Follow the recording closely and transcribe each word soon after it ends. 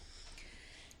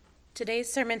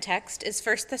Today's sermon text is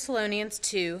 1 Thessalonians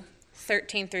 2,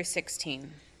 13 through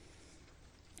 16.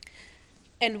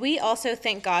 And we also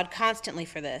thank God constantly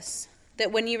for this,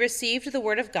 that when you received the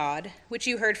word of God, which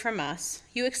you heard from us,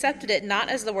 you accepted it not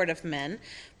as the word of men,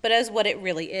 but as what it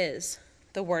really is,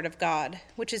 the word of God,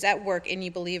 which is at work in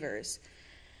you believers.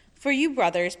 For you,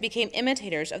 brothers, became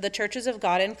imitators of the churches of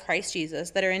God in Christ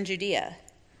Jesus that are in Judea.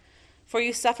 For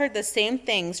you suffered the same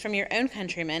things from your own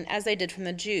countrymen as they did from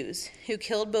the Jews, who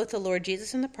killed both the Lord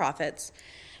Jesus and the prophets,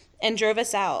 and drove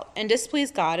us out, and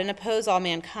displeased God and opposed all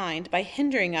mankind by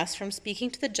hindering us from speaking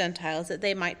to the Gentiles that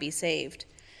they might be saved,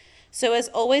 so as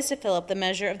always to fill up the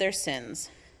measure of their sins.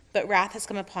 But wrath has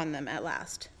come upon them at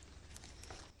last.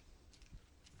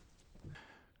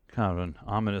 Kind of an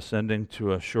ominous ending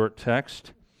to a short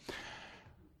text.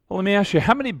 Well, let me ask you,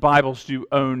 how many Bibles do you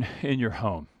own in your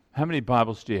home? How many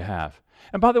Bibles do you have?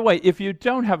 And by the way, if you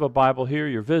don't have a Bible here,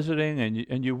 you're visiting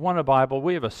and you want a Bible,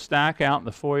 we have a stack out in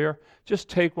the foyer. Just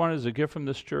take one as a gift from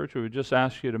this church. We would just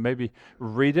ask you to maybe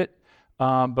read it.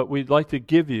 But we'd like to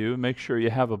give you, make sure you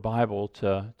have a Bible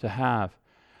to have.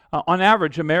 On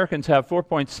average, Americans have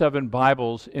 4.7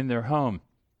 Bibles in their home.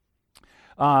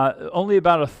 Only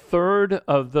about a third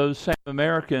of those same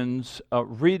Americans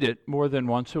read it more than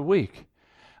once a week.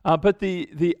 But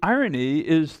the irony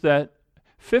is that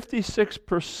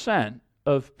 56%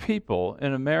 of people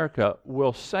in America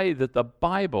will say that the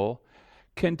Bible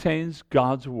contains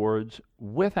God's words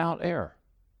without error.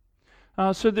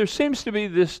 So there seems to be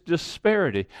this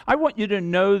disparity. I want you to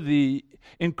know the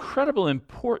incredible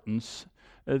importance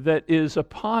that is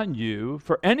upon you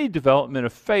for any development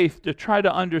of faith to try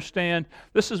to understand,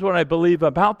 this is what I believe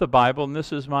about the Bible, and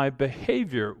this is my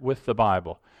behavior with the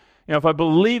Bible. You know, if I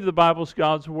believe the Bible's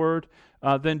God's Word,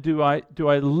 then do I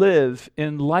live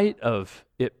in light of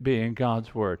it being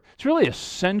God's Word? It's really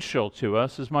essential to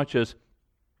us as much as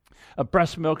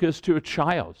breast milk is to a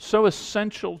child. So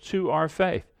essential to our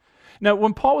faith. Now,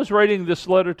 when Paul was writing this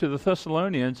letter to the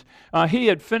Thessalonians, he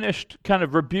had finished kind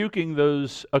of rebuking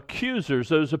those accusers,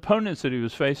 those opponents that he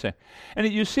was facing.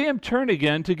 And you see him turn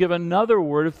again to give another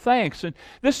word of thanks. And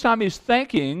this time he's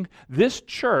thanking this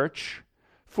church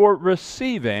for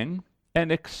receiving and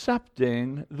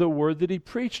accepting the word that he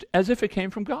preached as if it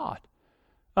came from God.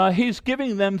 He's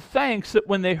giving them thanks that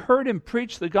when they heard him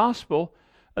preach the gospel,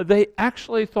 they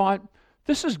actually thought,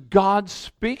 this is God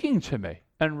speaking to me,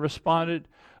 and responded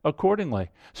accordingly.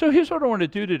 So here's what I want to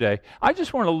do today. I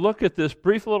just want to look at this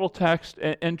brief little text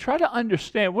and try to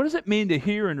understand, what does it mean to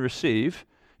hear and receive?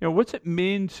 You know, what's it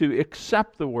mean to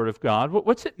accept the Word of God?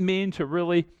 What's it mean to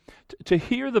really to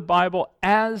hear the Bible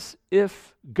as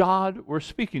if God were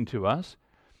speaking to us?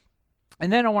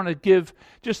 And then I want to give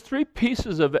just 3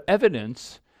 pieces of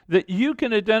evidence that you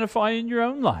can identify in your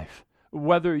own life,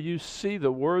 whether you see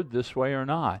the Word this way or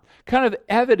not. Kind of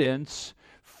evidence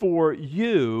for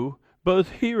you both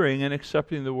hearing and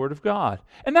accepting the Word of God.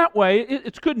 And that way,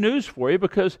 it's good news for you,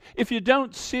 because if you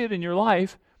don't see it in your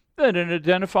life, then it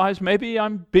identifies, maybe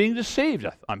I'm being deceived.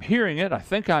 I'm hearing it, I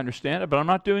think I understand it, but I'm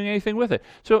not doing anything with it.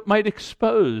 So it might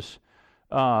expose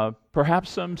perhaps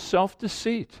some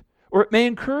self-deceit, or it may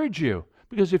encourage you,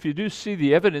 because if you do see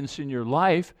the evidence in your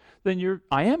life, then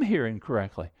I am hearing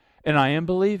correctly, and I am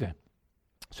believing.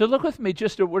 So look with me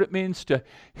just at what it means to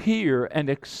hear and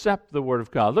accept the Word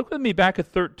of God. Look with me back at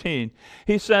 13.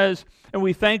 He says, and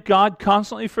we thank God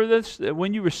constantly for this, that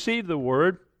when you receive the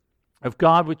Word of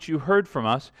God which you heard from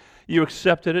us, you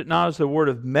accepted it not as the word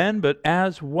of men, but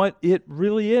as what it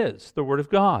really is, the Word of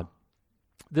God.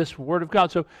 This Word of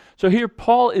God. So here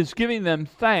Paul is giving them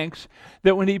thanks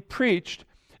that when he preached,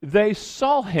 they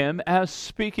saw him as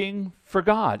speaking for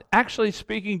God, actually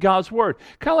speaking God's Word.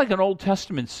 Kind of like an Old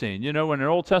Testament scene, you know, when an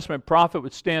Old Testament prophet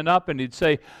would stand up and he'd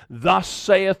say, "Thus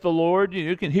saith the Lord."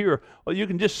 You can hear, well, you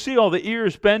can just see all the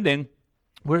ears bending.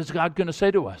 What is God going to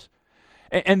say to us?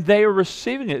 And they are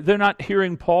receiving it. They're not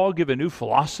hearing Paul give a new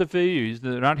philosophy.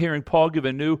 They're not hearing Paul give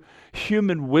a new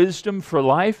human wisdom for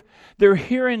life. They're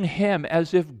hearing him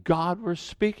as if God were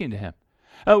speaking to him.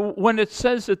 When it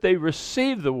says that they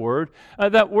received the word,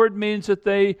 that word means that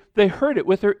they heard it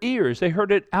with their ears. They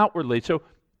heard it outwardly. So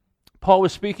Paul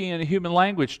was speaking in a human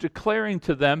language, declaring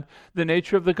to them the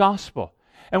nature of the gospel.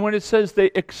 And when it says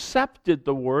they accepted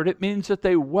the word, it means that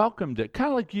they welcomed it,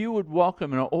 kind of like you would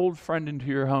welcome an old friend into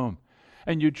your home,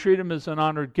 and you treat him as an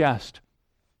honored guest.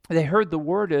 They heard the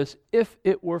word as if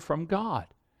it were from God.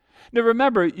 Now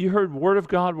remember, you heard Word of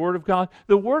God, Word of God.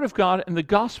 The Word of God and the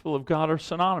Gospel of God are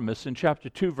synonymous. In chapter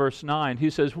 2, verse 9, he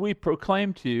says, we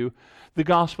proclaim to you the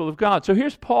Gospel of God. So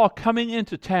here's Paul coming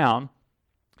into town,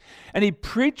 and he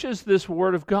preaches this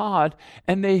Word of God,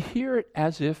 and they hear it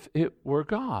as if it were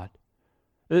God.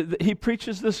 He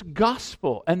preaches this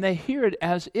gospel, and they hear it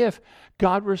as if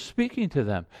God were speaking to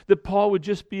them, that Paul would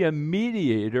just be a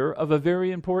mediator of a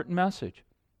very important message.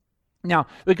 Now,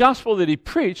 the gospel that he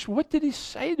preached, what did he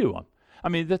say to them? I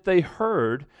mean, that they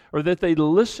heard or that they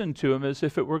listened to him as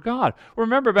if it were God.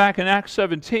 Remember back in Acts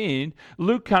 17,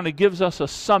 Luke kind of gives us a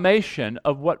summation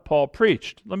of what Paul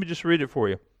preached. Let me just read it for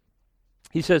you.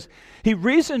 He says, he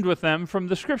reasoned with them from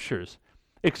the Scriptures,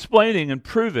 explaining and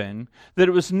proving that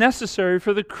it was necessary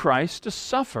for the Christ to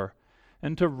suffer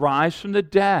and to rise from the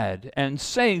dead, and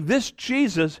saying, this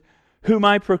Jesus whom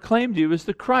I proclaim to you is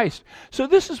the Christ. So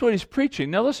this is what he's preaching.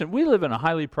 Now listen, we live in a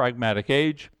highly pragmatic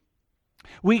age.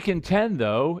 We contend,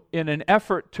 though, in an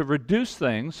effort to reduce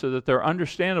things so that they're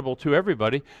understandable to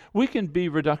everybody, we can be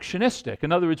reductionistic.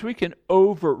 In other words, we can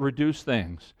over-reduce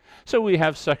things. So we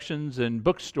have sections in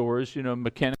bookstores,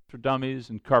 mechanics for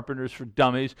dummies and carpenters for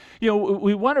dummies.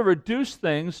 We want to reduce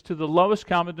things to the lowest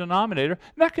common denominator.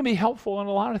 And that can be helpful in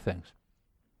a lot of things.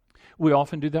 We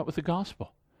often do that with the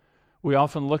gospel. We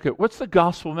often look at, what's the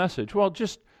gospel message? Well,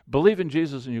 just believe in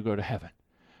Jesus and you go to heaven.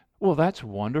 Well, that's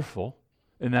wonderful.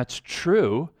 And that's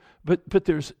true, but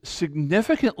there's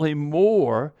significantly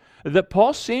more that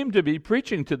Paul seemed to be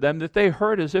preaching to them that they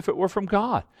heard as if it were from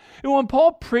God. And when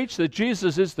Paul preached that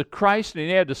Jesus is the Christ and he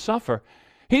had to suffer,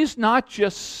 he's not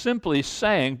just simply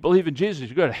saying, believe in Jesus,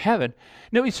 you go to heaven.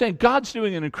 No, he's saying God's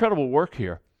doing an incredible work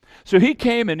here. So he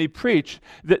came and he preached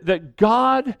that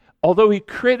God, although he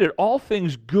created all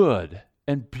things good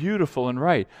and beautiful and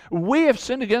right, we have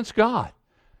sinned against God.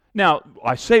 Now,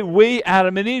 I say we,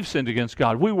 Adam and Eve, sinned against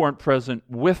God. We weren't present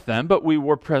with them, but we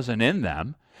were present in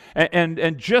them.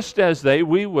 And just as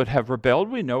we would have rebelled,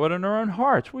 we know it in our own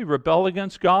hearts. We rebel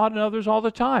against God and others all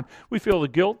the time. We feel the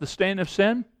guilt, the stain of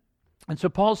sin. And so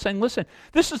Paul's saying, listen,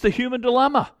 this is the human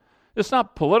dilemma. It's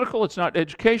not political, it's not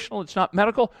educational, it's not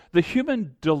medical. The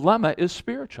human dilemma is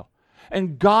spiritual.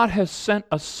 And God has sent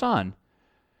a son.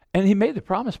 And he made the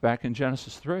promise back in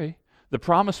Genesis 3. The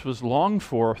promise was longed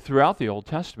for throughout the Old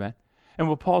Testament. And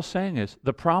what Paul's saying is,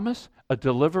 the promise, a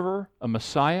deliverer, a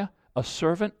Messiah, a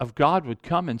servant of God would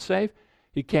come and save,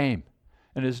 he came.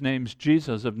 And his name's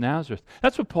Jesus of Nazareth.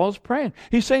 That's what Paul's praying.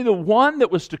 He's saying the one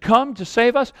that was to come to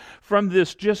save us from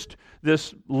this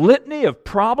litany of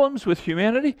problems with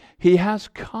humanity, he has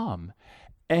come.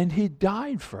 And he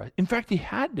died for it. In fact, he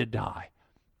had to die.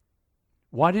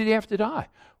 Why did he have to die?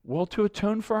 Well, to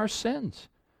atone for our sins.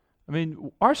 I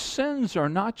mean, our sins are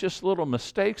not just little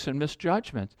mistakes and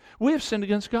misjudgments. We have sinned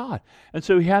against God. And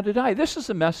so he had to die. This is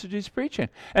the message he's preaching.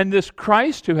 And this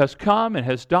Christ who has come and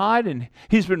has died, and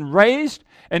he's been raised,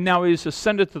 and now he's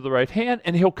ascended to the right hand,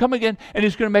 and he'll come again, and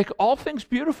he's going to make all things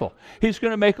beautiful. He's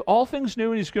going to make all things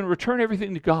new, and he's going to return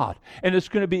everything to God. And it's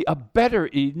going to be a better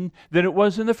Eden than it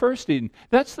was in the first Eden.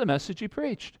 That's the message he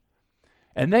preached.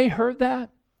 And they heard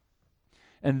that.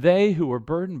 And they who were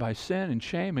burdened by sin and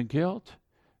shame and guilt,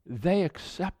 they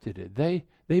accepted it.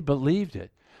 They believed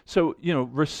it. So,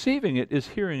 receiving it is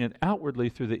hearing it outwardly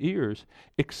through the ears.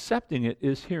 Accepting it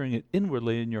is hearing it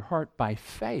inwardly in your heart by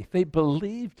faith. They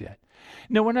believed it.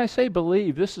 Now, when I say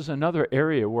believe, this is another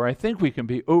area where I think we can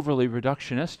be overly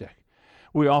reductionistic.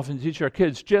 We often teach our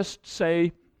kids, just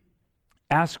say,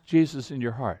 ask Jesus in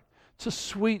your heart. It's a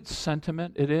sweet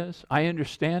sentiment, it is. I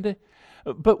understand it.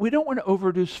 But we don't want to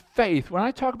overreduce faith. When I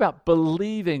talk about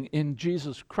believing in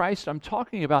Jesus Christ, I'm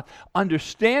talking about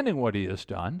understanding what he has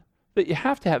done, that you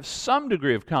have to have some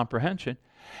degree of comprehension,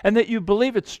 and that you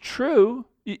believe it's true.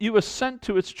 You assent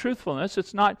to its truthfulness.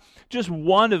 It's not just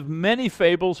one of many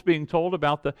fables being told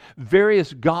about the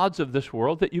various gods of this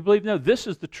world, that you believe, no, this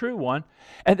is the true one,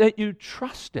 and that you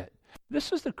trust it.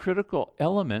 This is the critical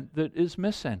element that is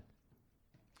missing,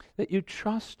 that you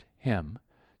trust him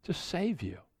to save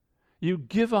you. You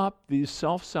give up these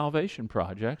self-salvation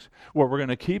projects where we're going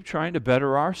to keep trying to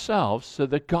better ourselves so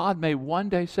that God may one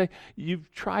day say,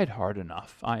 you've tried hard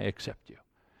enough, I accept you.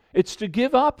 It's to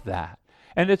give up that.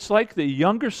 And it's like the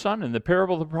younger son in the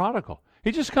parable of the prodigal.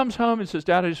 He just comes home and says,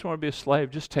 Dad, I just want to be a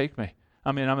slave. Just take me.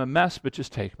 I mean, I'm a mess, but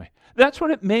just take me. That's what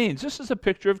it means. This is a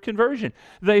picture of conversion.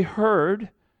 They heard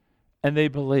and they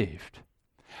believed.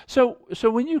 So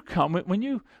when you come, when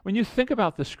you think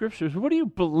about the Scriptures, what do you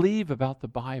believe about the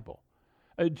Bible?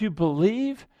 Do you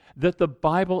believe that the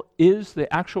Bible is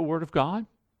the actual Word of God?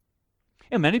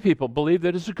 And many people believe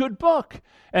that it's a good book,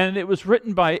 and it was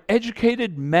written by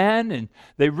educated men, and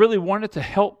they really wanted to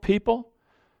help people.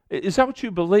 Is that what you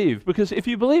believe? Because if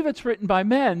you believe it's written by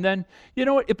men, then you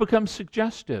know what? It becomes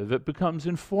suggestive. It becomes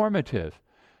informative.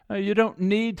 You don't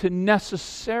need to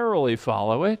necessarily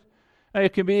follow it.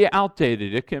 It can be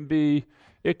outdated. It can be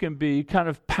It can be kind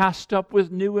of passed up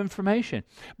with new information.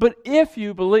 But if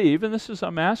you believe, and this is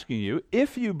I'm asking you,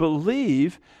 if you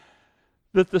believe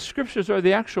that the Scriptures are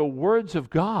the actual words of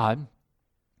God,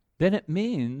 then it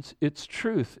means its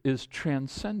truth is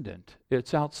transcendent.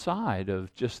 It's outside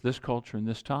of just this culture and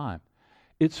this time.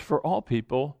 It's for all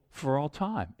people, for all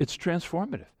time. It's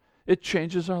transformative. It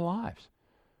changes our lives.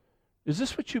 Is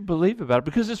this what you believe about it?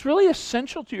 Because it's really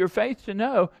essential to your faith to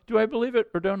know, do I believe it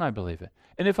or don't I believe it?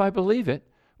 And if I believe it,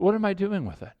 what am I doing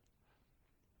with it?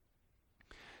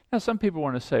 Now, some people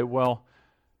want to say, well,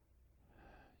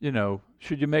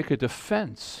 should you make a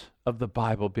defense of the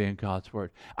Bible being God's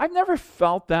Word? I've never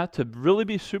felt that to really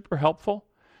be super helpful.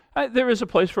 There is a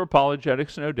place for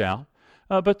apologetics, no doubt.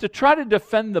 But to try to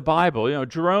defend the Bible,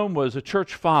 Jerome was a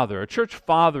church father. A church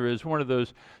father is one of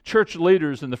those church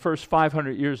leaders in the first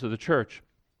 500 years of the church.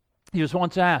 He was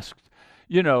once asked,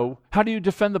 how do you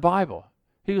defend the Bible?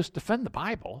 He goes, defend the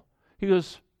Bible? He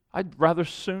goes, I'd rather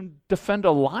soon defend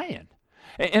a lion.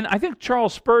 And I think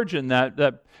Charles Spurgeon,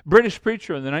 that British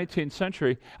preacher in the 19th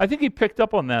century, I think he picked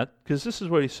up on that because this is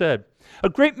what he said. A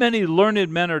great many learned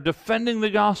men are defending the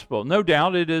gospel. No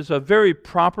doubt it is a very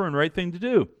proper and right thing to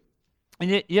do.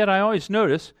 And yet I always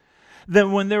notice that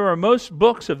when there are most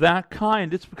books of that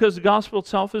kind, it's because the gospel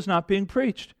itself is not being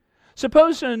preached.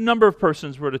 Suppose a number of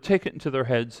persons were to take it into their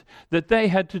heads that they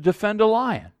had to defend a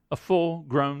lion, a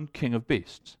full-grown king of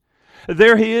beasts.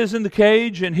 There he is in the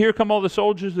cage, and here come all the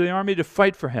soldiers of the army to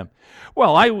fight for him.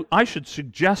 Well, I should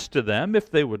suggest to them, if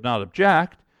they would not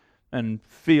object and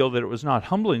feel that it was not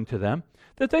humbling to them,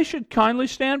 that they should kindly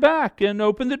stand back and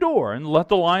open the door and let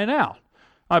the lion out.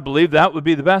 I believe that would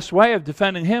be the best way of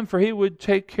defending him, for he would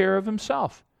take care of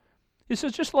himself. He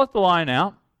says, just let the lion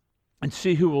out and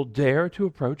see who will dare to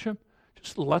approach him.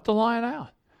 Just let the lion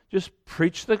out. Just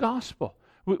preach the gospel.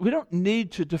 We don't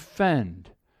need to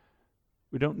defend.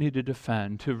 We don't need to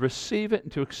defend, to receive it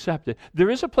and to accept it. There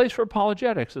is a place for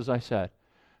apologetics, as I said,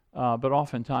 but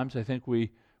oftentimes I think we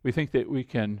think that we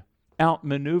can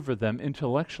outmaneuver them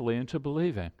intellectually into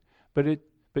believing. But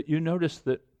you notice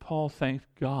that Paul thanked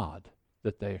God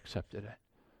that they accepted it,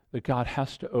 that God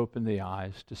has to open the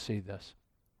eyes to see this.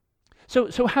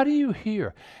 So how do you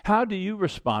hear? How do you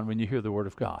respond when you hear the word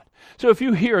of God? So if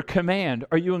you hear a command,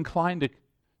 are you inclined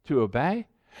to obey?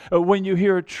 When you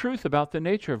hear a truth about the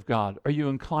nature of God, are you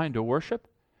inclined to worship?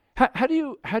 How do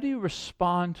you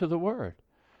respond to the word?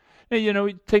 Now,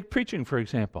 take preaching, for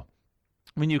example.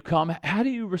 When you come, how do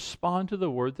you respond to the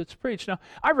word that's preached? Now,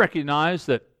 I recognize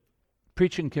that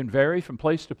preaching can vary from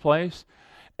place to place.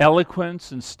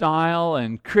 Eloquence and style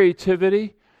and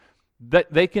creativity,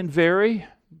 that they can vary.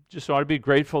 Just ought to be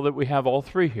grateful that we have all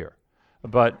three here.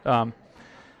 But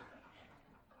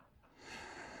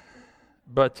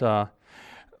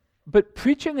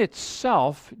preaching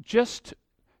itself, just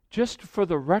for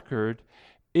the record,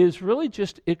 is really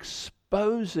just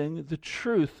exposing the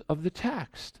truth of the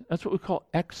text. That's what we call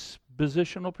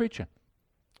expositional preaching.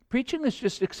 Preaching is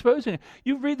just exposing it.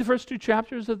 You read the first 2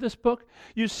 chapters of this book,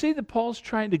 you see that Paul's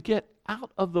trying to get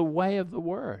out of the way of the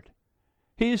word.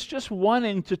 He's just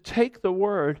wanting to take the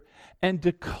word and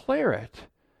declare it.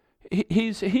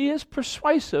 He is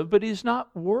persuasive, but he's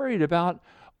not worried about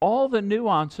all the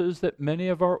nuances that many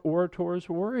of our orators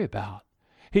worry about.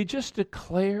 He just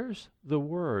declares the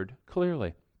word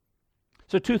clearly.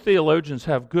 So 2 theologians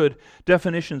have good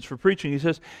definitions for preaching. He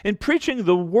says, in preaching,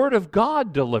 the word of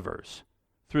God delivers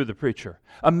through the preacher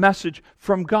a message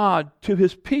from God to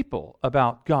his people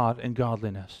about God and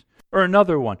godliness. Or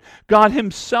another one, God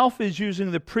himself is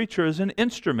using the preacher as an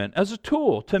instrument, as a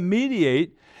tool to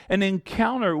mediate an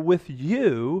encounter with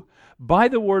you by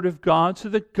the word of God so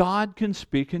that God can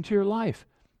speak into your life.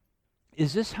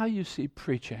 Is this how you see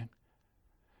preaching?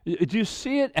 Do you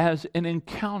see it as an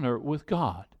encounter with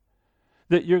God?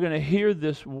 That you're going to hear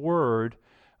this word,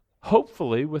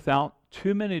 hopefully without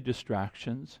too many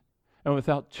distractions and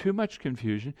without too much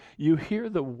confusion. You hear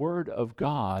the word of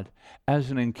God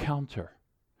as an encounter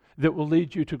that will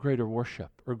lead you to greater worship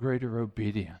or greater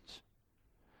obedience.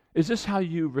 Is this how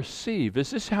you receive? Is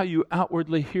this how you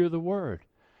outwardly hear the word?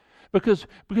 Because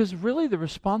really the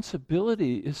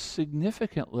responsibility is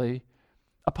significantly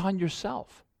upon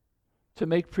yourself to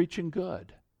make preaching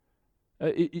good.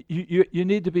 You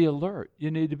need to be alert.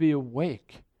 You need to be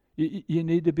awake. You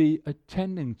need to be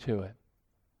attending to it.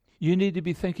 You need to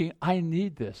be thinking, I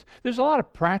need this. There's a lot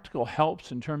of practical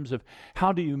helps in terms of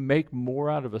how do you make more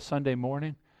out of a Sunday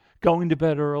morning. Going to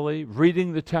bed early,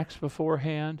 reading the text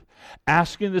beforehand,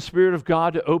 asking the Spirit of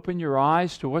God to open your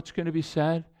eyes to what's going to be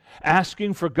said,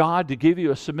 asking for God to give you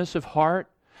a submissive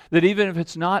heart, that even if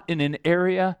it's not in an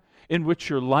area in which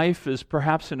your life is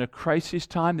perhaps in a crisis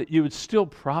time, that you would still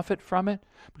profit from it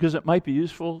because it might be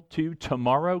useful to you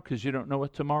tomorrow because you don't know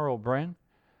what tomorrow will bring?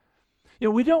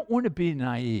 We don't want to be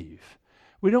naive.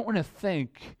 We don't want to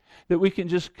think that we can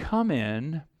just come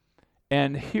in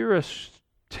and hear a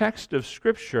text of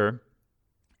Scripture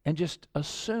and just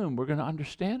assume we're going to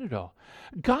understand it all.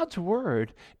 God's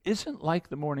Word isn't like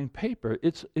the morning paper.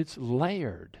 It's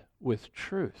layered with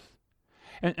truth.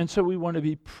 And so we want to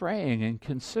be praying and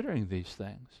considering these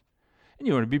things. And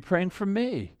you want to be praying for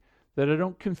me, that I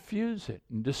don't confuse it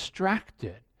and distract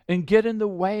it and get in the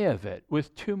way of it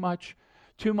with too much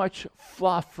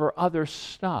fluff or other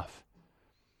stuff.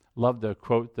 Love the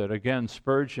quote that, again,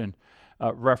 Spurgeon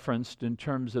referenced in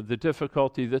terms of the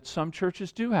difficulty that some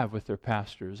churches do have with their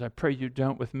pastors. I pray you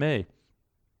don't with me.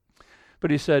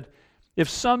 But he said, if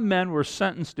some men were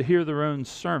sentenced to hear their own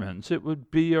sermons, it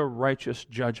would be a righteous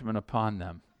judgment upon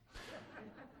them.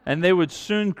 And they would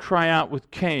soon cry out with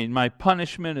Cain, my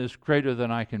punishment is greater than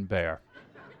I can bear.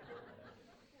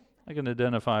 I can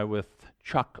identify with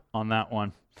Chuck on that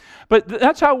one. But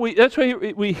that's why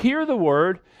we hear the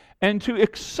word, and to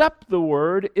accept the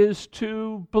word is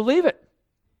to believe it.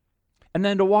 And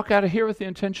then to walk out of here with the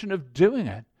intention of doing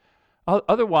it.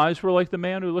 Otherwise, we're like the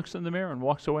man who looks in the mirror and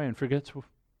walks away and forgets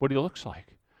what he looks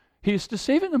like. He's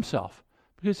deceiving himself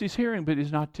because he's hearing, but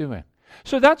he's not doing.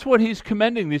 So that's what he's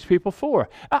commending these people for.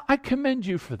 I commend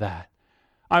you for that.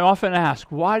 I often ask,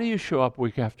 why do you show up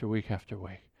week after week after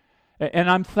week? And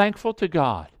I'm thankful to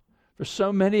God for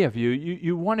so many of you.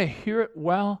 You want to hear it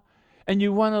well, and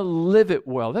you want to live it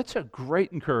well. That's a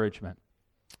great encouragement.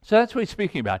 So that's what he's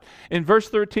speaking about. In verse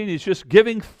 13, he's just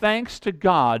giving thanks to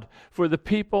God for the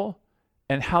people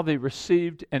and how they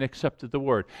received and accepted the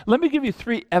word. Let me give you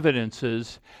 3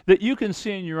 evidences that you can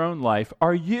see in your own life.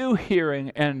 Are you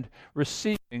hearing and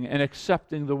receiving and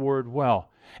accepting the word well?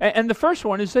 And the first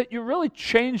one is that you're really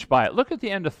changed by it. Look at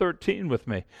the end of 13 with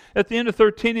me. At the end of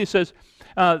 13, he says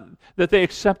that they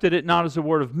accepted it not as the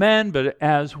word of men, but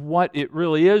as what it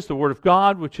really is, the word of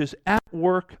God, which is at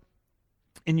work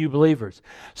in you believers.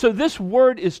 So this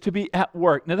word is to be at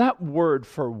work. Now that word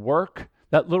for work,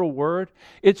 that little word,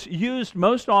 it's used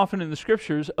most often in the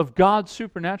Scriptures of God's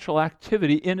supernatural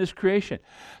activity in His creation.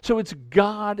 So it's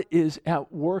God is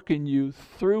at work in you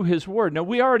through His Word. Now,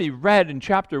 we already read in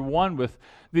chapter 1 with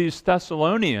these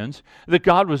Thessalonians that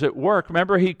God was at work.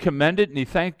 Remember, he commended and he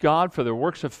thanked God for their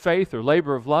works of faith, their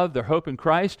labor of love, their hope in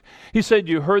Christ. He said,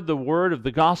 you heard the word of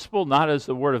the gospel, not as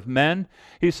the word of men.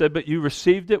 He said, but you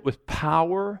received it with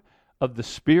power of the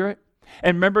Spirit.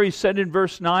 And remember, he said in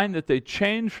verse 9 that they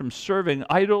changed from serving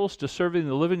idols to serving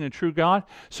the living and true God.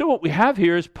 So what we have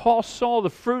here is Paul saw the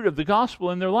fruit of the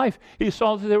gospel in their life. He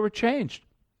saw that they were changed.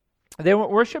 They weren't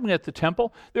worshiping at the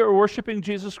temple. They were worshiping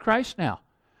Jesus Christ now.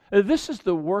 This is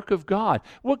the work of God.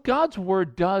 What God's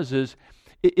word does is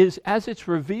as it's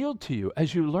revealed to you,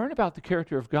 as you learn about the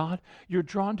character of God, you're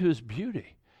drawn to His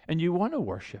beauty. And you want to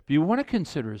worship. You want to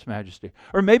consider His majesty.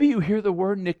 Or maybe you hear the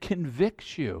word and it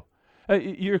convicts you.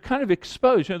 You're kind of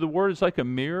exposed. The word is like a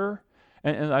mirror.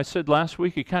 And I said last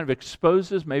week, it kind of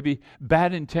exposes maybe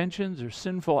bad intentions or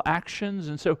sinful actions.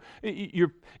 And so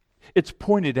it's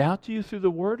pointed out to you through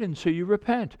the word, and so you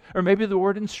repent. Or maybe the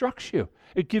word instructs you.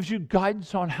 It gives you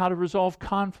guidance on how to resolve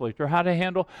conflict or how to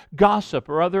handle gossip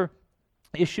or other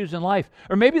issues in life.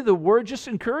 Or maybe the word just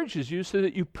encourages you so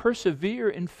that you persevere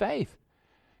in faith,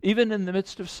 even in the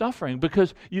midst of suffering,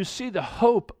 because you see the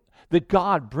hope that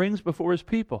God brings before His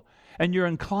people. And you're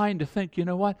inclined to think, you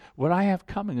know what I have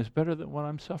coming is better than what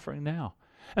I'm suffering now.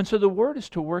 And so the word is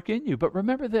to work in you. But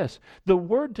remember this, the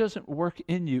word doesn't work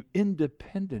in you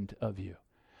independent of you.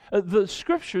 The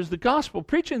Scriptures, the gospel,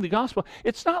 preaching the gospel,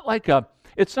 it's not like a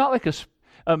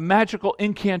magical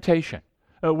incantation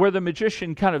where the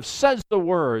magician kind of says the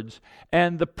words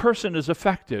and the person is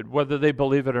affected, whether they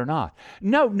believe it or not.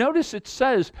 No, notice it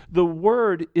says the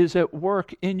word is at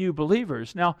work in you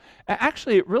believers. Now,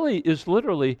 actually, it really is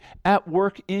literally at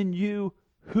work in you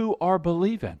who are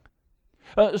believing.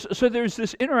 So there's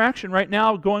this interaction right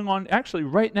now going on, actually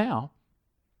right now,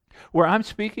 where I'm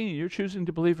speaking and you're choosing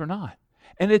to believe or not.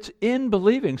 And it's in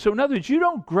believing. So in other words, you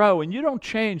don't grow and you don't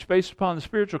change based upon the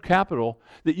spiritual capital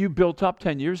that you built up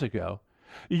 10 years ago.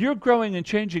 You're growing and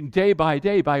changing day by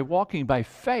day by walking by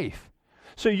faith.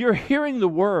 So you're hearing the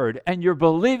word and you're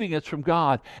believing it's from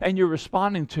God and you're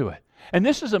responding to it. And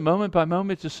this is a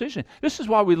moment-by-moment decision. This is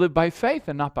why we live by faith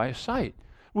and not by sight.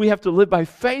 We have to live by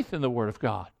faith in the word of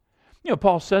God.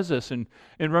 Paul says this in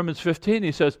Romans 15.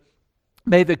 He says,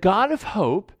 may the God of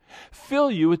hope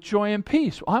fill you with joy and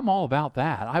peace. Well, I'm all about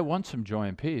that. I want some joy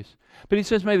and peace. But he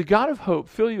says, may the God of hope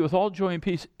fill you with all joy and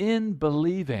peace in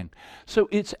believing. So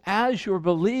it's as you're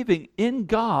believing in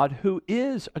God, who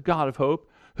is a God of hope,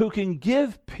 who can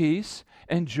give peace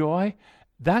and joy,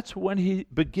 that's when he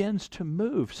begins to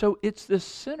move. So it's this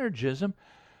synergism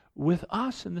with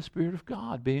us and the Spirit of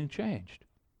God being changed.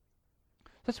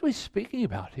 That's what he's speaking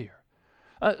about here.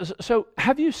 So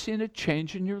have you seen a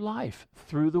change in your life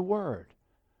through the Word?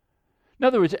 In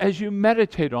other words, as you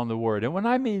meditate on the Word, and when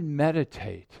I mean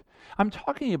meditate, I'm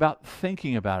talking about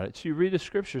thinking about it. So you read a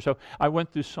scripture. So I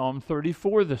went through Psalm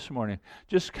 34 this morning,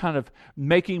 just kind of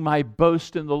making my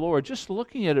boast in the Lord, just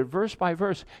looking at it verse by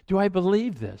verse. Do I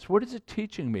believe this? What is it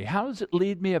teaching me? How does it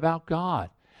lead me about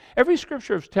God? Every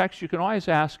scripture of text, you can always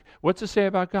ask, what's it say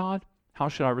about God? How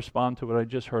should I respond to what I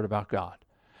just heard about God?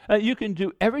 You can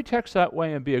do every text that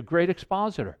way and be a great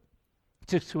expositor.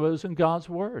 It's exposing God's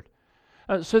Word.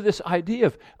 So this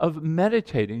idea of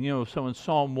meditating, so in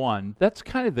Psalm 1, that's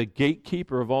kind of the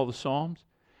gatekeeper of all the Psalms.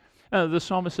 The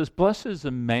psalmist says, blessed is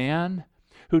the man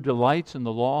who delights in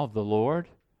the law of the Lord.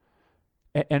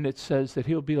 And it says that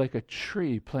he'll be like a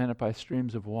tree planted by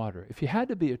streams of water. If you had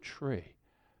to be a tree,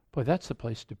 boy, that's the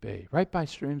place to be, right by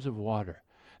streams of water.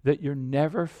 That you're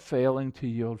never failing to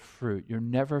yield fruit. You're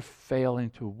never failing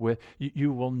to wither.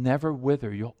 You will never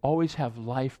wither. You'll always have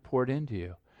life poured into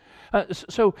you.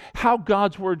 So how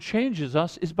God's Word changes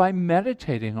us is by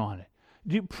meditating on it.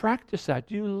 Do you practice that?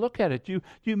 Do you look at it? Do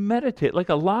you meditate? Like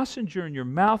a lozenge in your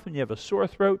mouth when you have a sore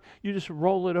throat, you just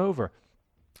roll it over.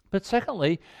 But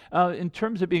secondly, in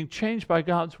terms of being changed by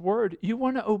God's Word, you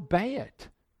want to obey it.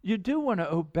 You do want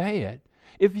to obey it.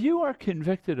 If you are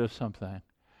convicted of something,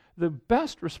 the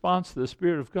best response to the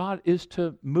Spirit of God is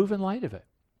to move in light of it.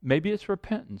 Maybe it's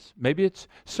repentance. Maybe it's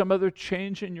some other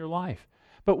change in your life.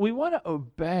 But we want to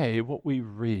obey what we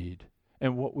read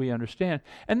and what we understand.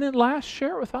 And then last,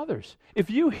 share it with others.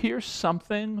 If you hear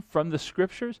something from the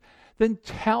Scriptures, then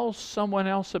tell someone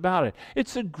else about it.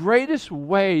 It's the greatest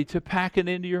way to pack it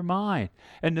into your mind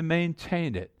and to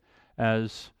maintain it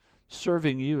as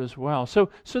serving you as well. So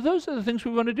those are the things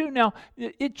we want to do. Now,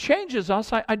 it changes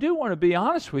us. I do want to be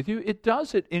honest with you. It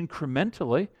does it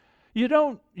incrementally. You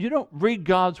don't read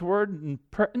God's Word and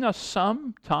now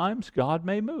sometimes God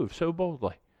may move so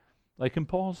boldly, like in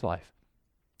Paul's life.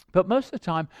 But most of the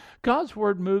time, God's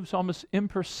Word moves almost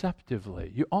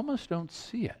imperceptibly. You almost don't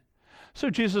see it. So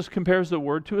Jesus compares the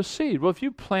Word to a seed. Well, if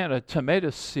you plant a tomato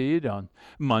seed on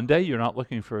Monday, you're not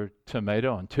looking for a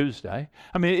tomato on Tuesday.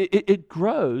 I mean, it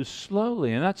grows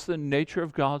slowly, and that's the nature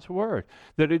of God's Word,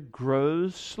 that it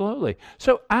grows slowly.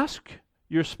 So ask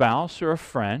your spouse or a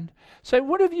friend, say,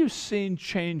 what have you seen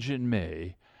change in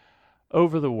me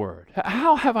over the Word?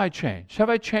 How have I changed? Have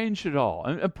I changed at all?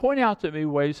 And point out to me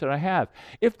ways that I have.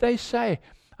 If they say,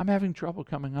 I'm having trouble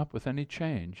coming up with any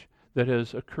change that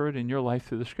has occurred in your life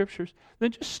through the Scriptures,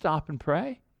 then just stop and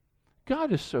pray.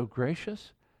 God is so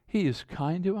gracious. He is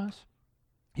kind to us.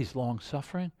 He's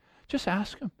long-suffering. Just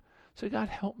ask Him. Say, God,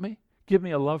 help me. Give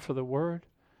me a love for the Word.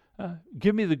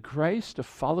 Give me the grace to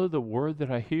follow the Word that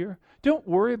I hear. Don't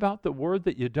worry about the Word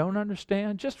that you don't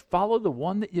understand. Just follow the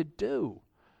one that you do.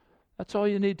 That's all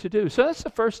you need to do. So that's the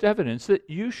first evidence that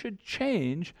you should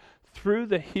change through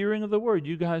the hearing of the Word.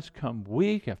 You guys come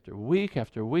week after week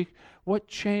after week. What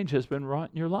change has been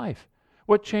wrought in your life?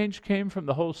 What change came from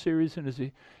the whole series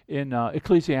in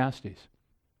Ecclesiastes?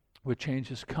 What change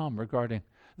has come regarding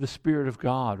the Spirit of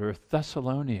God or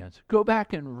Thessalonians? Go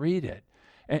back and read it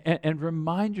and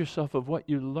remind yourself of what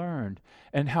you learned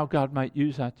and how God might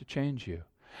use that to change you.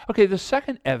 Okay, the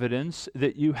second evidence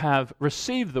that you have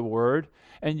received the Word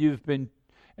and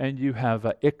you have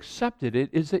accepted it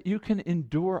is that you can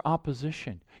endure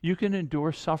opposition. You can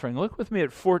endure suffering. Look with me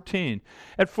at 14.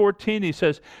 At 14 he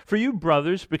says, for you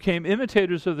brothers became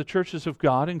imitators of the churches of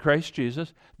God in Christ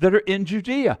Jesus that are in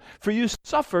Judea. For you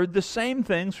suffered the same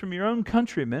things from your own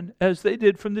countrymen as they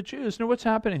did from the Jews. Now what's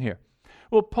happening here?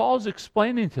 Well, Paul's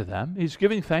explaining to them, he's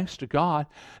giving thanks to God,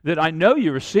 that I know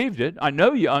you received it, I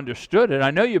know you understood it,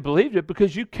 I know you believed it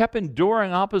because you kept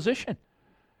enduring opposition.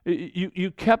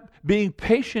 You kept being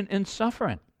patient in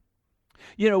suffering.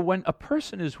 You know, when a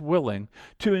person is willing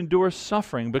to endure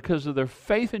suffering because of their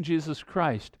faith in Jesus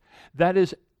Christ, that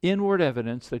is inward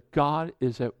evidence that God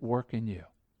is at work in you.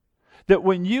 That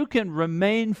when you can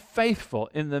remain faithful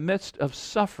in the midst of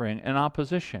suffering and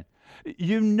opposition,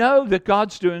 you know that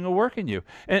God's doing a work in you.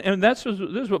 And this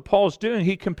is what Paul's doing.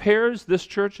 He compares this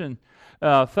church in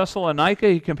Thessalonica,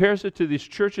 he compares it to these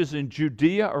churches in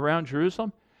Judea around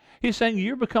Jerusalem. He's saying,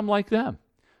 you're become like them.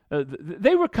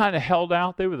 They were kind of held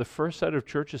out. They were the first set of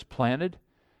churches planted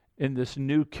in this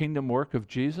new kingdom work of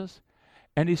Jesus.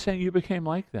 And he's saying you became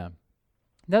like them.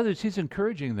 In other words, he's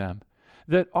encouraging them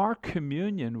that our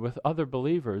communion with other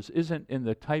believers isn't in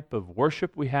the type of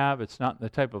worship we have. It's not in the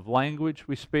type of language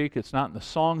we speak. It's not in the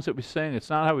songs that we sing. It's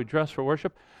not how we dress for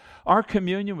worship. Our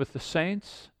communion with the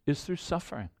saints is through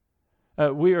suffering.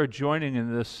 We are joining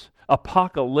in this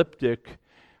apocalyptic,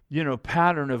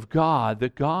 pattern of God,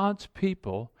 that God's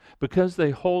people, because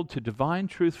they hold to divine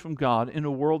truth from God in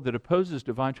a world that opposes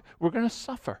divine truth, we're going to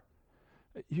suffer.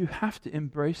 You have to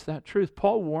embrace that truth.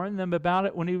 Paul warned them about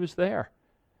it when he was there.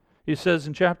 He says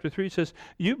in chapter 3, he says,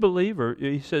 you believer,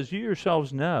 he says, you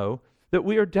yourselves know that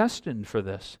we are destined for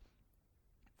this.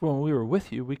 For when we were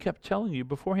with you, we kept telling you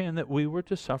beforehand that we were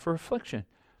to suffer affliction,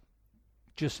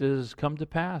 just as has come to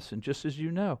pass, and just as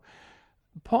you know.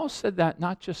 Paul said that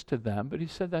not just to them, but he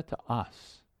said that to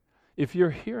us. If you're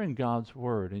hearing God's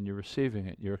word and you're receiving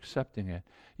it, you're accepting it,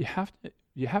 you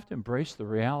have to embrace the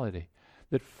reality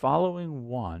that following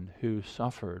one who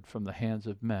suffered from the hands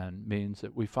of men means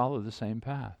that we follow the same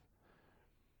path.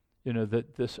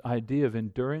 That this idea of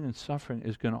enduring and suffering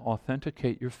is going to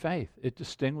authenticate your faith. It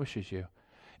distinguishes you.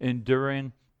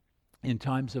 Enduring in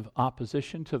times of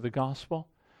opposition to the gospel,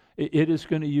 it is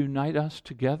going to unite us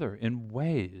together in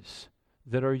ways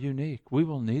that are unique. We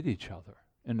will need each other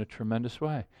in a tremendous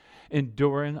way.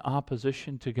 Enduring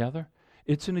opposition together,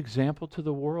 it's an example to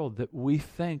the world that we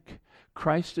think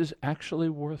Christ is actually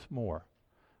worth more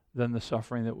than the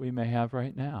suffering that we may have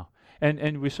right now.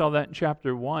 And we saw that in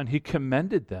chapter 1. He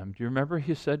commended them. Do you remember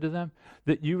he said to them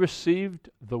that you received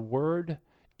the word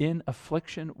in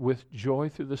affliction with joy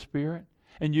through the Spirit,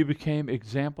 and you became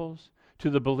examples to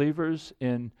the believers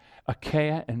in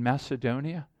Achaia and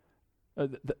Macedonia?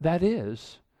 That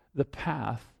is the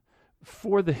path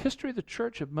for the history of the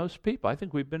church of most people. I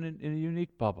think we've been in a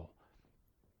unique bubble.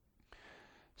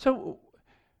 So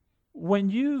when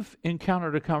you've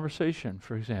encountered a conversation,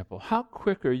 for example, how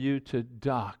quick are you to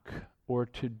duck or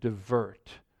to divert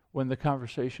when the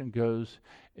conversation goes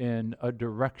in a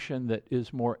direction that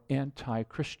is more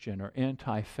anti-Christian or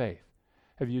anti-faith?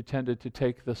 Have you tended to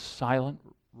take the silent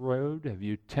road? Have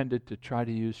you tended to try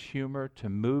to use humor to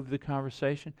move the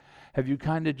conversation? Have you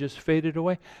kind of just faded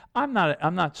away? I'm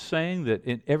not saying that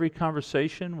in every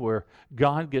conversation where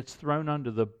God gets thrown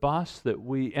under the bus that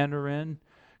we enter in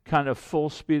kind of full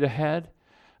speed ahead.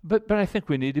 But I think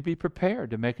we need to be prepared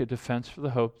to make a defense for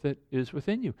the hope that is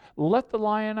within you. Let the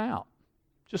lion out.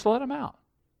 Just let him out.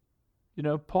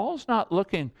 Paul's not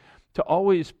looking to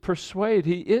always persuade.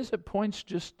 He is at points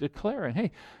just declaring,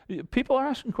 hey, people are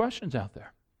asking questions out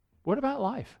there. What about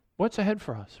life? What's ahead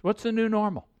for us? What's the new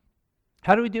normal?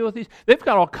 How do we deal with these? They've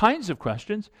got all kinds of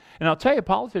questions. And I'll tell you,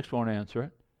 politics won't answer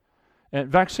it. And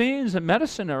vaccines and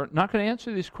medicine are not going to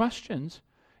answer these questions.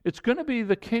 It's going to be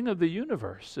the King of the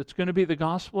universe. It's going to be the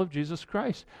gospel of Jesus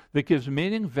Christ that gives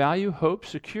meaning, value, hope,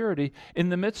 security in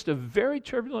the midst of very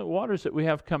turbulent waters that we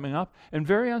have coming up and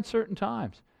very uncertain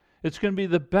times. It's going to be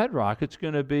the bedrock. It's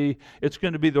going to be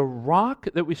the rock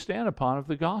that we stand upon of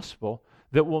the gospel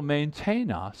that will maintain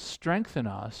us, strengthen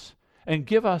us, and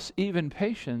give us even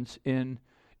patience in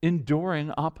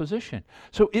enduring opposition.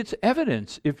 So it's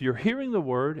evidence if you're hearing the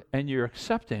word and you're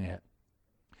accepting it.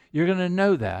 You're going to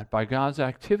know that by God's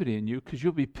activity in you because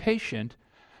you'll be patient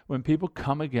when people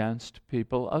come against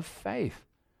people of faith.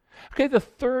 Okay, the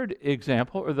third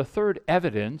example or the third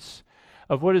evidence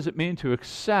of what does it mean to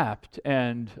accept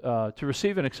and to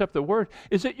receive and accept the word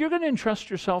is that you're going to entrust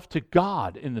yourself to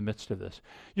God in the midst of this.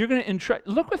 You're going to entrust.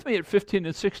 Look with me at 15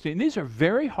 and 16. These are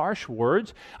very harsh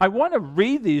words. I want to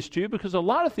read these to you because a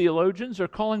lot of theologians are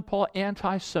calling Paul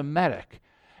anti-Semitic.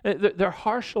 They're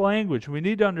harsh language. We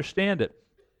need to understand it.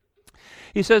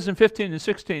 He says in 15 and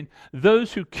 16,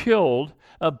 those who killed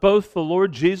both the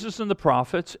Lord Jesus and the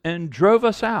prophets and drove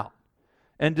us out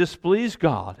and displeased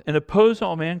God and opposed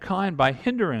all mankind by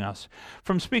hindering us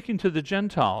from speaking to the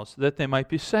Gentiles that they might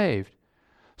be saved.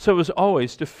 So as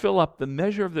always to fill up the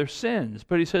measure of their sins.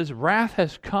 But he says wrath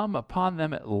has come upon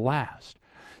them at last.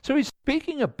 So he's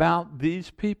speaking about these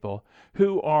people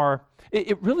who are,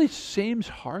 it really seems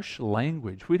harsh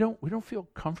language. We don't feel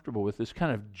comfortable with this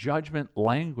kind of judgment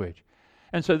language.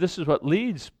 And so this is what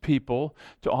leads people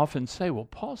to often say, well,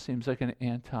 Paul seems like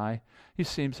he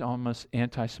seems almost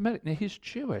anti-Semitic. Now, he's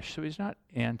Jewish, so he's not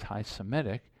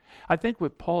anti-Semitic. I think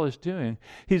what Paul is doing,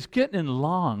 he's getting in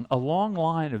a long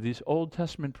line of these Old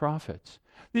Testament prophets.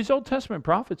 These Old Testament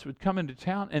prophets would come into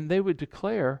town and they would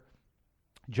declare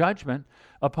judgment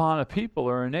upon a people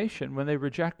or a nation when they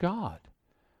reject God.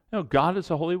 God is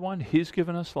the Holy One. He's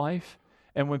given us life.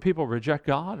 And when people reject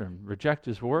God and reject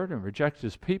His Word and reject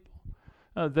His people,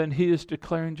 then He is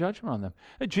declaring judgment on them.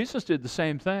 And Jesus did the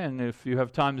same thing. If you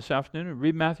have time this afternoon,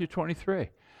 read Matthew 23.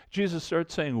 Jesus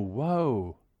starts saying,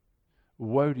 woe.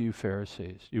 Woe to you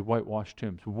Pharisees, you whitewashed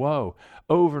tombs. Woe.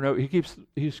 Over and over.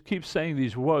 He keeps saying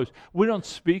these woes. We don't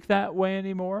speak that way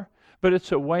anymore, but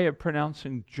it's a way of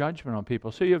pronouncing judgment on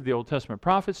people. So you have the Old Testament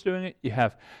prophets doing it. You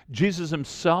have Jesus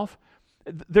himself.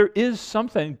 There is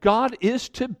something. God is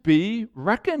to be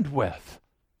reckoned with.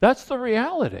 That's the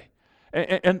reality.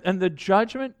 And the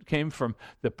judgment came from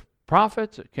the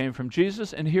prophets. It came from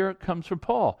Jesus. And here it comes from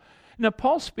Paul. Now,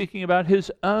 Paul's speaking about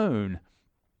his own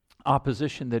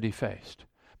opposition that he faced.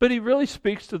 But he really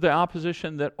speaks to the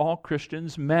opposition that all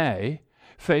Christians may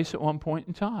face at one point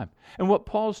in time. And what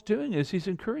Paul's doing is he's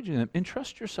encouraging them,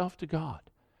 entrust yourself to God.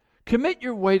 Commit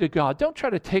your way to God. Don't try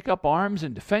to take up arms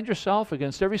and defend yourself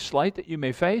against every slight that you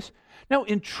may face. No,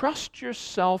 entrust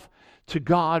yourself to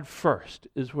God first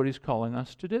is what he's calling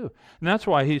us to do. And that's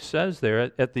why he says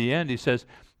there at the end, he says,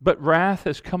 but wrath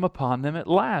has come upon them at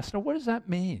last. Now, what does that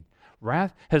mean?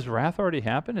 Has wrath already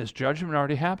happened? Has judgment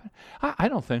already happened? I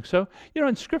don't think so. You know,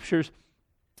 in scriptures,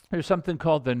 there's something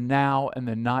called the now and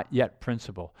the not yet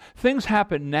principle. Things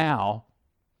happen now,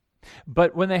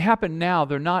 but when they happen now,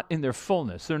 they're not in their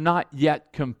fullness. They're not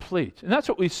yet complete. And that's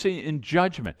what we see in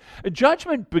judgment.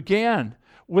 Judgment began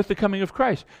with the coming of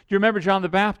Christ. Do you remember John the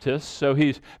Baptist? So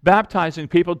he's baptizing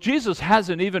people. Jesus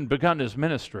hasn't even begun his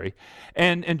ministry.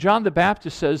 And John the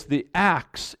Baptist says the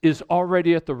axe is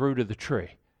already at the root of the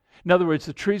tree. In other words,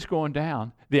 the tree's going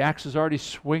down. The axe is already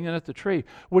swinging at the tree.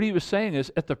 What he was saying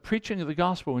is, at the preaching of the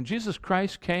gospel, when Jesus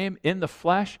Christ came in the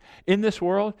flesh, in this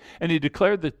world, and he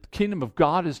declared the kingdom of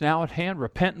God is now at hand,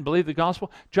 repent and believe the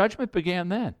gospel, judgment began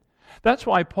then. That's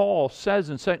why Paul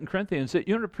says in 2 Corinthians that,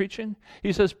 you know, preaching,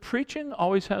 he says, preaching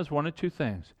always has one of two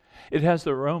things. It has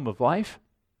the aroma of life,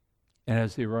 and it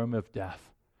has the aroma of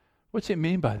death. What's he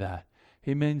mean by that?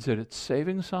 He means that it's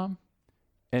saving some,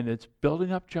 and it's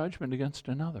building up judgment against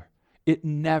another. It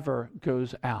never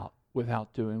goes out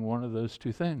without doing one of those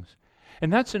two things.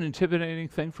 And that's an intimidating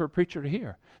thing for a preacher to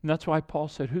hear. And that's why Paul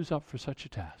said, who's up for such a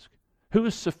task? Who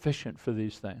is sufficient for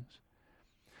these things?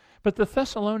 But the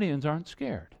Thessalonians aren't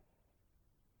scared.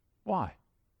 Why?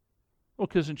 Well,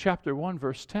 because in chapter 1,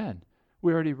 verse 10,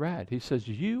 we already read, he says,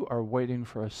 you are waiting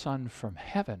for a son from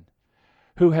heaven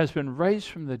who has been raised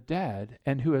from the dead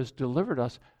and who has delivered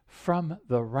us from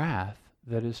the wrath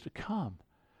that is to come.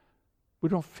 We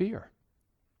don't fear.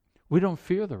 We don't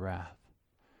fear the wrath.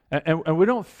 And we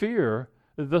don't fear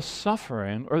the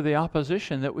suffering or the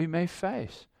opposition that we may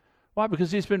face. Why?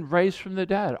 Because he's been raised from the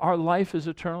dead. Our life is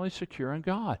eternally secure in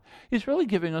God. He's really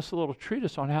giving us a little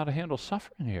treatise on how to handle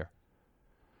suffering here.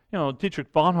 You know,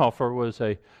 Dietrich Bonhoeffer was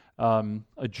a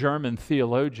German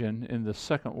theologian in the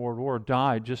Second World War,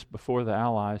 died just before the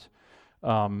Allies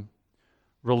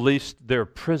released their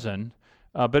prison.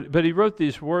 But he wrote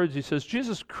these words. He says,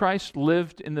 Jesus Christ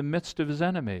lived in the midst of his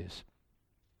enemies.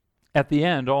 At the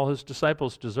end, all his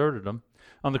disciples deserted him.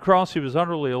 On the cross, he was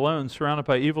utterly alone, surrounded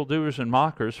by evildoers and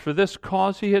mockers. For this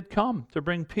cause he had come, to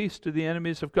bring peace to the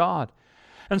enemies of God.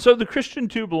 And so the Christian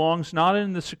too belongs not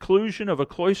in the seclusion of a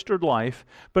cloistered life,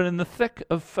 but in the thick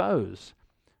of foes.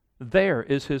 There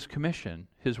is his commission,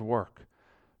 his work.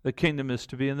 The kingdom is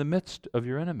to be in the midst of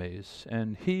your enemies,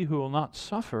 and he who will not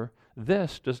suffer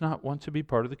this does not want to be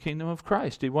part of the kingdom of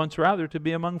Christ. He wants rather to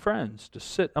be among friends, to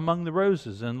sit among the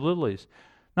roses and lilies,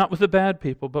 not with the bad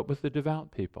people, but with the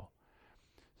devout people.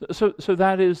 So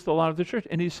that is the lot of the church.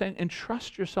 And he's saying,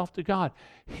 entrust yourself to God.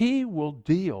 He will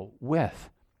deal with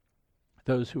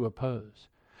those who oppose.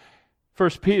 1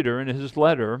 Peter, in his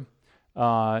letter,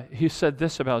 he said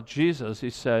this about Jesus.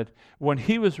 He said, when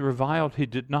he was reviled, he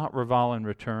did not revile in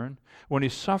return. When he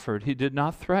suffered, he did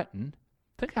not threaten.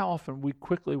 Think how often we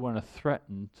quickly want to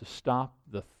threaten to stop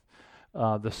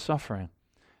the suffering.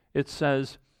 It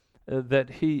says that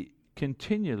he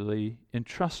continually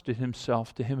entrusted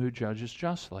himself to him who judges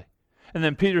justly. And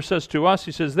then Peter says to us,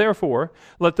 he says, therefore,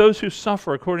 let those who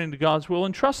suffer according to God's will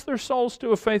entrust their souls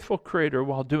to a faithful Creator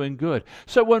while doing good.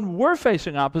 So when we're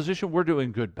facing opposition, we're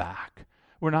doing good back.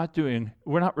 We're not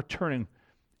returning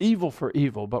evil for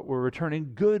evil, but we're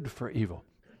returning good for evil.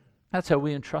 That's how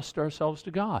we entrust ourselves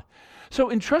to God.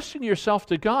 So entrusting yourself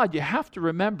to God, you have to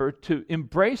remember to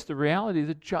embrace the reality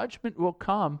that judgment will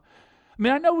come. I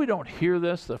mean, I know we don't hear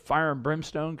this, the fire and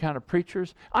brimstone kind of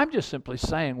preachers. I'm just simply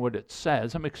saying what it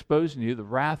says. I'm exposing you. The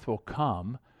wrath will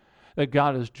come, that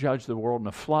God has judged the world in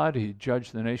a flood. He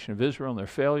judged the nation of Israel in their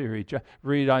failure.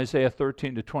 Read Isaiah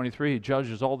 13 to 23. He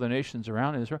judges all the nations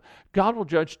around Israel. God will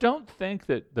judge. Don't think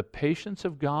that the patience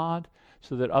of God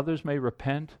so that others may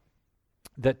repent,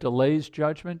 that delays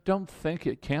judgment. Don't think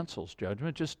it cancels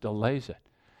judgment, just delays it.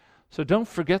 So don't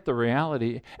forget the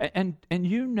reality. And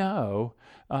you know,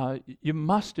 you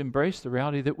must embrace the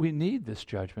reality that we need this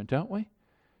judgment, don't we?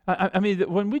 I mean,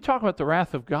 when we talk about the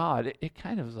wrath of God, it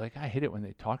kind of is like, I hate it when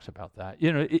they talks about that.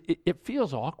 You know, it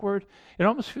feels awkward. It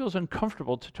almost feels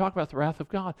uncomfortable to talk about the wrath of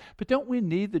God. But don't we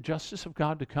need the justice of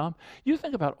God to come? You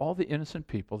think about all the innocent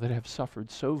people that have suffered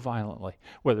so violently,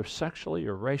 whether sexually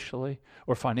or racially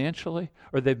or financially,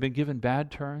 or they've been given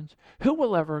bad turns. Who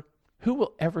will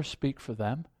ever speak for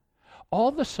them?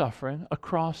 All the suffering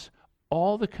across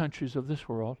all the countries of this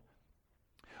world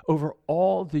over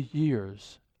all the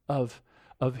years of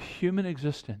human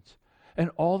existence,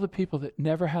 and all the people that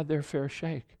never had their fair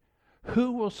shake.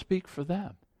 Who will speak for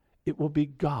them? It will be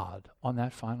God on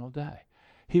that final day.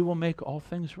 He will make all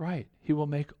things right. He will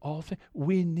make all things.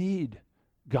 We need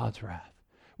God's wrath.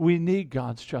 We need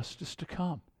God's justice to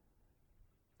come.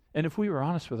 And if we were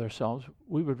honest with ourselves,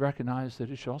 we would recognize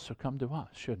that it should also come to us,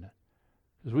 shouldn't it?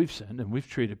 Because we've sinned and we've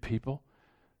treated people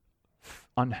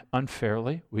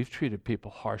unfairly. We've treated people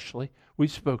harshly.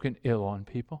 We've spoken ill on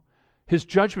people. His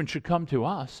judgment should come to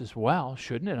us as well,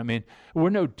 shouldn't it? I mean, we're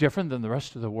no different than the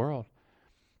rest of the world.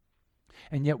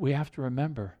 And yet we have to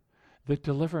remember that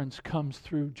deliverance comes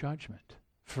through judgment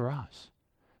for us.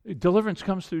 Deliverance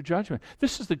comes through judgment.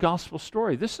 This is the gospel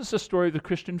story. This is the story of the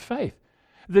Christian faith,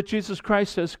 that Jesus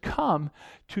Christ has come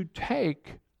to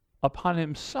take upon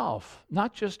himself,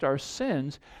 not just our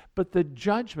sins, but the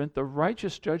judgment, the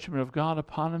righteous judgment of God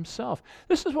upon himself.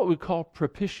 This is what we call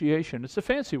propitiation. It's a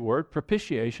fancy word,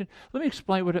 propitiation. Let me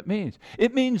explain what it means.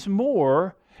 It means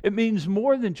more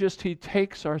than just he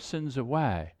takes our sins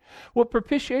away. What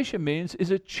propitiation means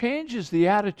is it changes the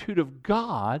attitude of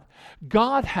God.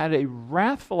 God had a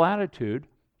wrathful attitude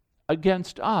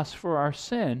against us for our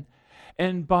sin.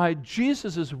 And by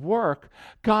Jesus' work,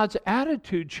 God's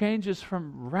attitude changes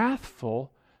from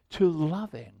wrathful to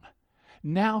loving.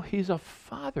 Now he's a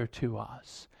father to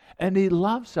us, and he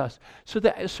loves us.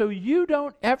 So you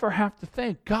don't ever have to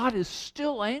think, God is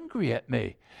still angry at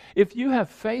me. If you have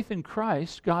faith in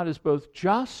Christ, God is both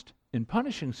just in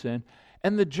punishing sin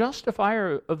and the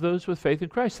justifier of those with faith in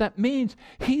Christ. That means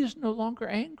he is no longer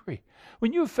angry.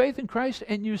 When you have faith in Christ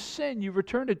and you sin, you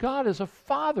return to God as a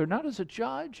father, not as a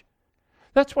judge.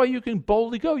 That's why you can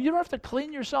boldly go. You don't have to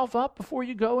clean yourself up before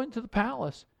you go into the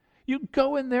palace. You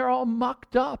go in there all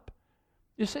mucked up.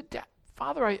 You said,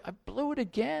 Father, I blew it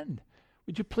again.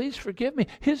 Would you please forgive me?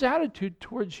 His attitude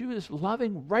towards you is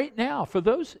loving right now for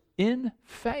those in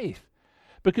faith,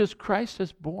 because Christ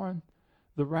has borne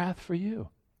the wrath for you.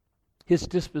 His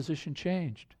disposition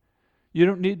changed. You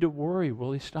don't need to worry,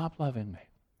 will he stop loving me?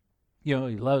 You know,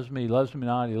 he loves me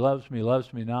not, he loves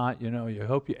me not. You know, you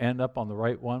hope you end up on the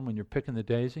right one when you're picking the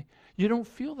daisy. You don't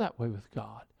feel that way with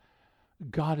God.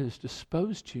 God is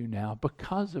disposed to you now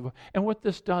because of, and what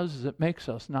this does is it makes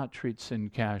us not treat sin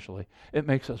casually. It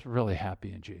makes us really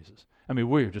happy in Jesus. I mean,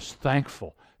 we're just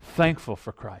thankful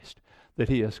for Christ that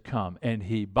he has come, and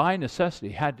he, by necessity,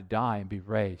 had to die and be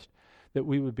raised, that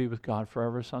we would be with God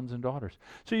forever, sons and daughters.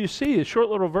 So you see a short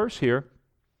little verse here,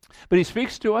 but he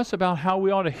speaks to us about how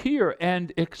we ought to hear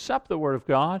and accept the Word of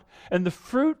God, and the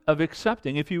fruit of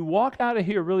accepting. If you walk out of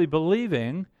here really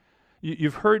believing,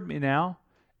 you've heard me now,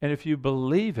 and if you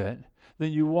believe it,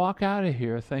 then you walk out of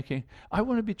here thinking, I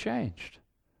want to be changed.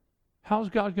 How's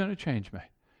God going to change me?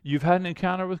 You've had an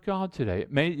encounter with God today.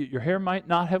 Your hair might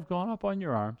not have gone up on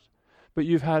your arms, but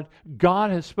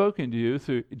God has spoken to you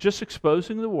through just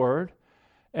exposing the Word,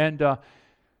 and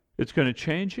it's going to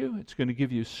change you. It's going to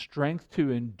give you strength to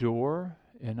endure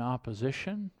in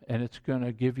opposition, and it's going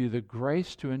to give you the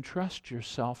grace to entrust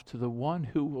yourself to the one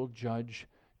who will judge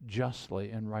justly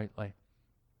and rightly.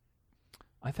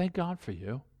 I thank God for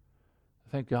you.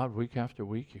 I thank God week after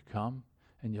week you come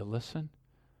and you listen.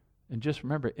 And just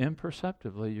remember,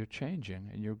 imperceptibly you're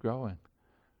changing and you're growing.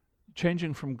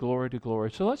 Changing from glory to glory.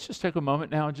 So let's just take a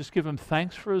moment now and just give him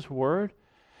thanks for his word.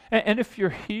 And if you're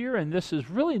here and this is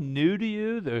really new to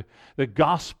you, the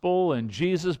gospel and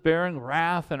Jesus bearing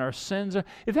wrath and our sins,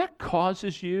 if that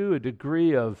causes you a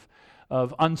degree of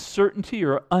uncertainty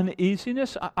or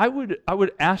uneasiness, I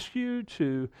would ask you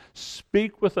to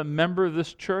speak with a member of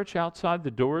this church outside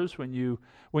the doors when you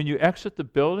exit the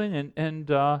building,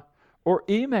 or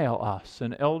email us,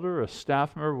 an elder, a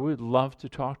staff member. We'd love to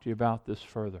talk to you about this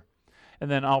further. And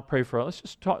then I'll pray for us.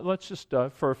 Let's just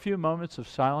for a few moments of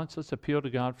silence, let's appeal to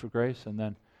God for grace, and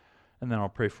then I'll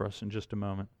pray for us in just a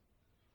moment.